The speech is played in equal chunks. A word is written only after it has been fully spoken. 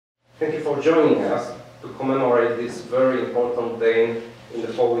Thank you for joining us to commemorate this very important day in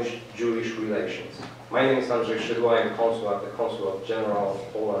the Polish-Jewish relations. My name is Andrzej Szydło. I am consul at the Consulate General of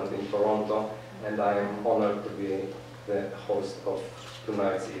Poland in Toronto, and I am honored to be the host of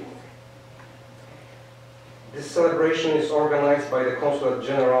tonight's evening. This celebration is organized by the Consulate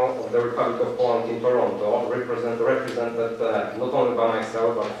General of the Republic of Poland in Toronto, represented not only by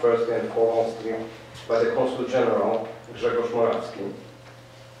myself, but firstly and foremostly by the Consul General, Grzegorz Morawski.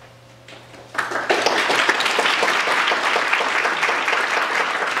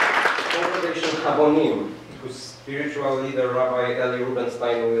 Congregation Habonim, whose spiritual leader, Rabbi Eli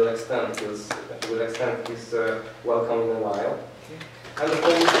Rubenstein, will extend his welcome in a while. And the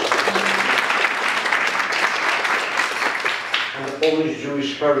Polish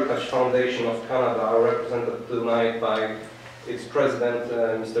Jewish Heritage Foundation of Canada are represented tonight by its president,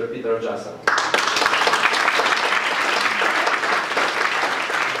 Mr. Peter Jassen.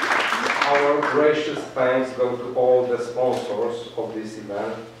 Our gracious thanks go to all the sponsors of this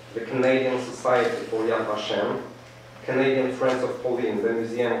event: the Canadian Society for Yad Vashem, Canadian Friends of Pauline, the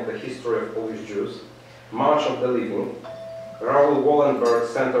Museum of the History of Polish Jews, March of the Living, Raoul Wallenberg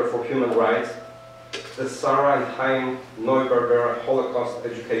Center for Human Rights, the Sarah and Chaim Neuberger Holocaust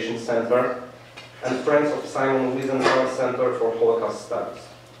Education Center, and Friends of Simon Wiesenthal Center for Holocaust Studies.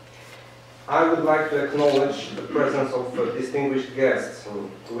 I would like to acknowledge the presence of distinguished guests.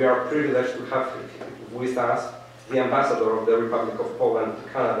 We are privileged to have with us the Ambassador of the Republic of Poland to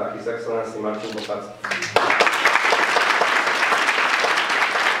Canada, His Excellency Marcin Bosacki.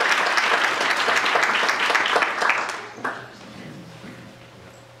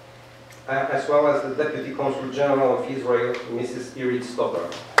 As well as the Deputy Consul General of Israel, Mrs. Irit Stopper.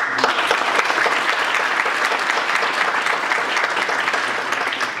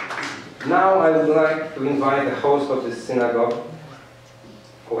 Now I would like to invite the host of this synagogue.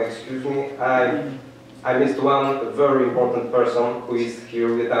 Oh, excuse me, I missed one very important person who is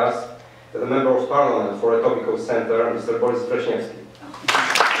here with us, the Member of Parliament for Etobicoke Center, Mr. Boris Wrześniewski.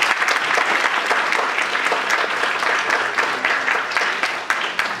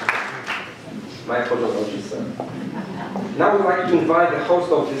 My apologies, sir. Now I would like to invite the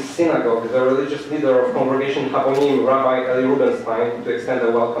host of this synagogue, the religious leader of Congregation Habonim, Rabbi Eli Rubenstein, to extend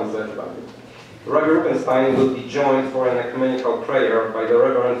a welcome to everybody. Rabbi Rubenstein will be joined for an ecumenical prayer by the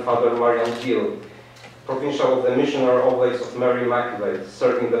Reverend Father Marian Gill, Provincial of the Missionary Oblates of Mary Immaculate,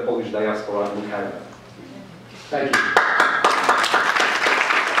 serving the Polish diaspora in Canada. Thank you.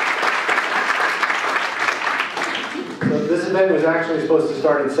 So this event was actually supposed to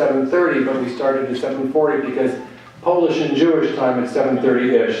start at 7:30, but we started at 7:40 because Polish and Jewish time at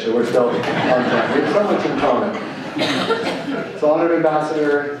 7:30-ish, so we're still on time. We have so much in common. So, honored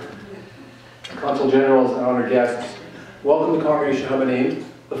ambassador, consul generals, and honored guests, welcome to Congregation Habonim,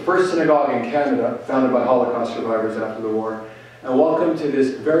 the first synagogue in Canada founded by Holocaust survivors after the war, and welcome to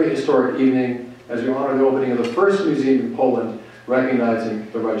this very historic evening as we honor the opening of the first museum in Poland recognizing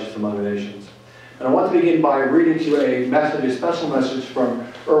the righteous among the nations. And I want to begin by reading to you a message, a special message from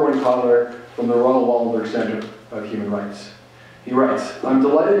Erwin Kotler from the Royal Wallenberg Center of Human Rights. He writes, "I'm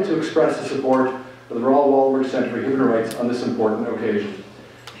delighted to express the support of the Royal Wallenberg Center for Human Rights on this important occasion.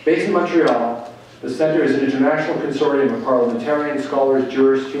 Based in Montreal, the Center is an international consortium of parliamentarians, scholars,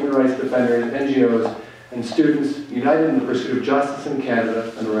 jurists, human rights defenders, NGOs, and students united in the pursuit of justice in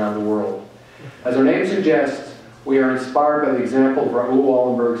Canada and around the world. As our name suggests, we are inspired by the example of Raoul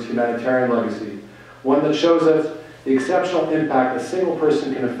Wallenberg's humanitarian legacy, one that shows us the exceptional impact a single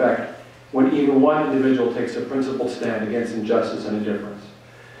person can affect when even one individual takes a principled stand against injustice and indifference.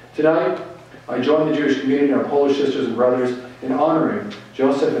 Tonight, I join the Jewish community and our Polish sisters and brothers in honoring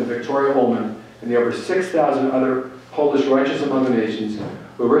Józef and Wiktoria Ulma and the over 6,000 other Polish righteous among the nations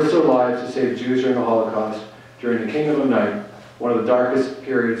who risked their lives to save Jews during the Holocaust, during the Kingdom of Night, one of the darkest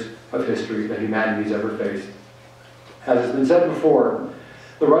periods of history that humanity's ever faced. As has been said before,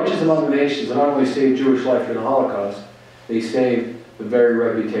 the righteous among the nations not only saved Jewish life during the Holocaust, they saved the very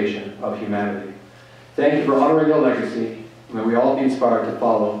reputation of humanity. Thank you for honoring their legacy, and may we all be inspired to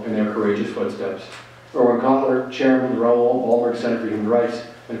follow in their courageous footsteps." Erwin Kotler, Chairman of the Raoul Wallenberg Center for Human Rights,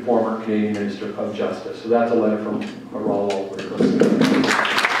 and former Canadian Minister of Justice. So that's a letter from Raoul Wallenberg.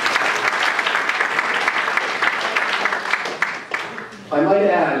 I might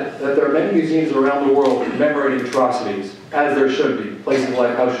add that there are many museums around the world commemorating atrocities, as there should be. Places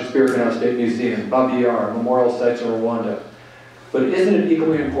like Auschwitz-Birkenau State Museum, Babi Yar, memorial sites in Rwanda. But isn't it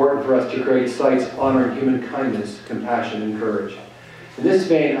equally important for us to create sites honoring human kindness, compassion, and courage? In this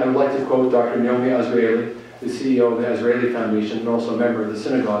vein, I would like to quote Dr. Naomi Azrieli, the CEO of the Azrieli Foundation and also a member of the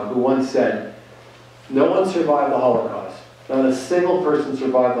synagogue, who once said, "No one survived the Holocaust, Not a single person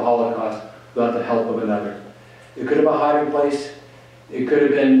survived the Holocaust without the help of another. It could have been a hiding place, it could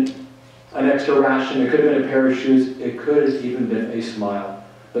have been an extra ration, it could have been a pair of shoes, it could have even been a smile.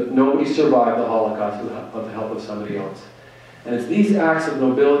 But nobody survived the Holocaust without the help of somebody else. And it's these acts of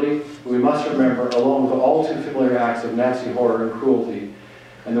nobility we must remember, along with the all too familiar acts of Nazi horror and cruelty,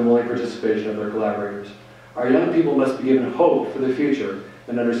 and the willing participation of their collaborators. Our young people must be given hope for the future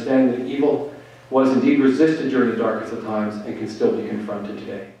and understand that evil was indeed resisted during the darkest of times and can still be confronted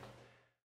today.